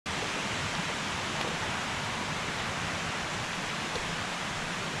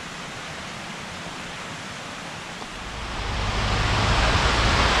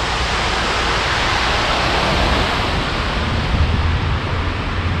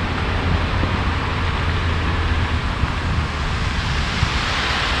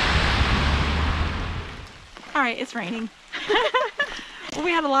right, it's raining. Well,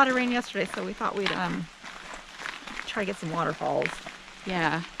 we had a lot of rain yesterday, so we thought we'd try to get some waterfalls.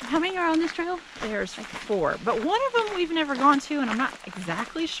 Yeah. How many are on this trail? There's like 4, but one of them we've never gone to, and I'm not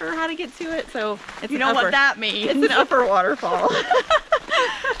exactly sure how to get to it. So it's you know what that means. It's an upper waterfall.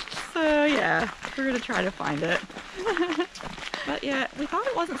 So yeah, we're gonna try to find it. But yeah, we thought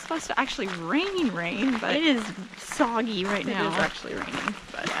it wasn't supposed to actually rain, but it is soggy right now. It is actually raining,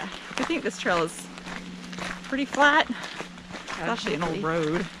 but yeah, I think this trail is pretty flat. It's actually an old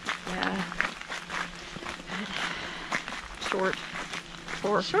road. Yeah. Short,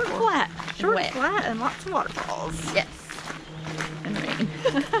 flat, flat, and lots of waterfalls. Yes. And rain.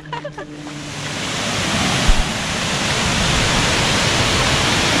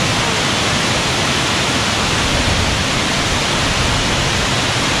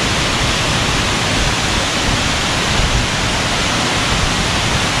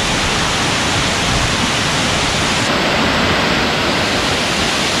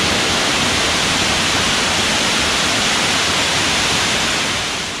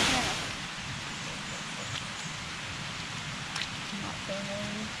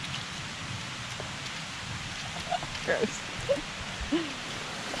 Gross.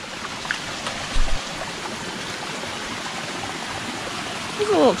 It's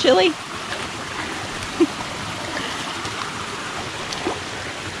a little chilly.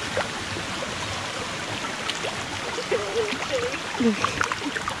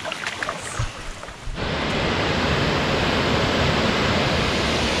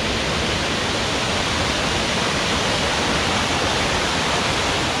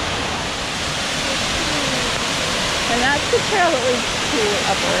 And that's the trail that leads to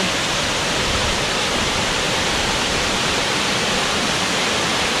upward.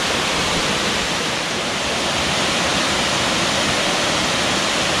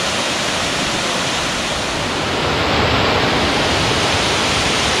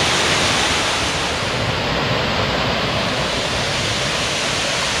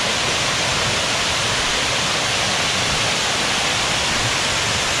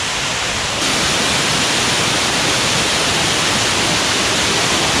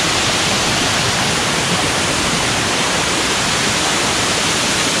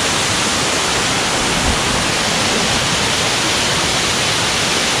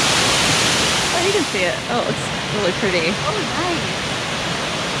 You can see it. Oh, it's really pretty. Oh, nice.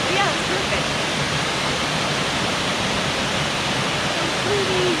 Yeah, it's perfect. So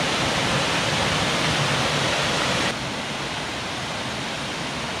pretty.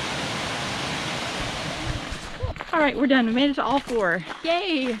 All right, we're done. We made it to all 4.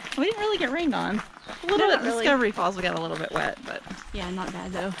 Yay! We didn't really get rained on. A little bit. Really. Discovery Falls, we got a little bit wet, but Yeah, not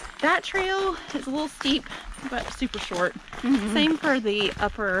bad though. that trail is a little steep, but super short. Same for the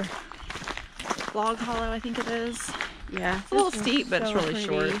upper log hollow, I think it is. Yeah, It's a little steep, but it's really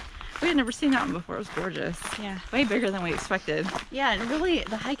short. We had never seen that one before. It was gorgeous. Yeah. Way bigger than we expected. Yeah, and really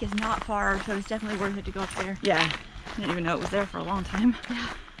the hike is not far, so it's definitely worth it to go up there. Yeah. I didn't even know it was there for a long time. Yeah.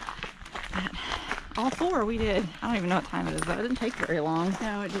 But all 4 we did. I don't even know what time it is, but it didn't take very long.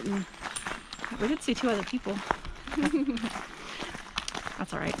 No, it didn't. We did see 2 other people.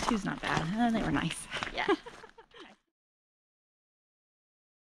 That's all right. 2's not bad. And they were nice. Yeah.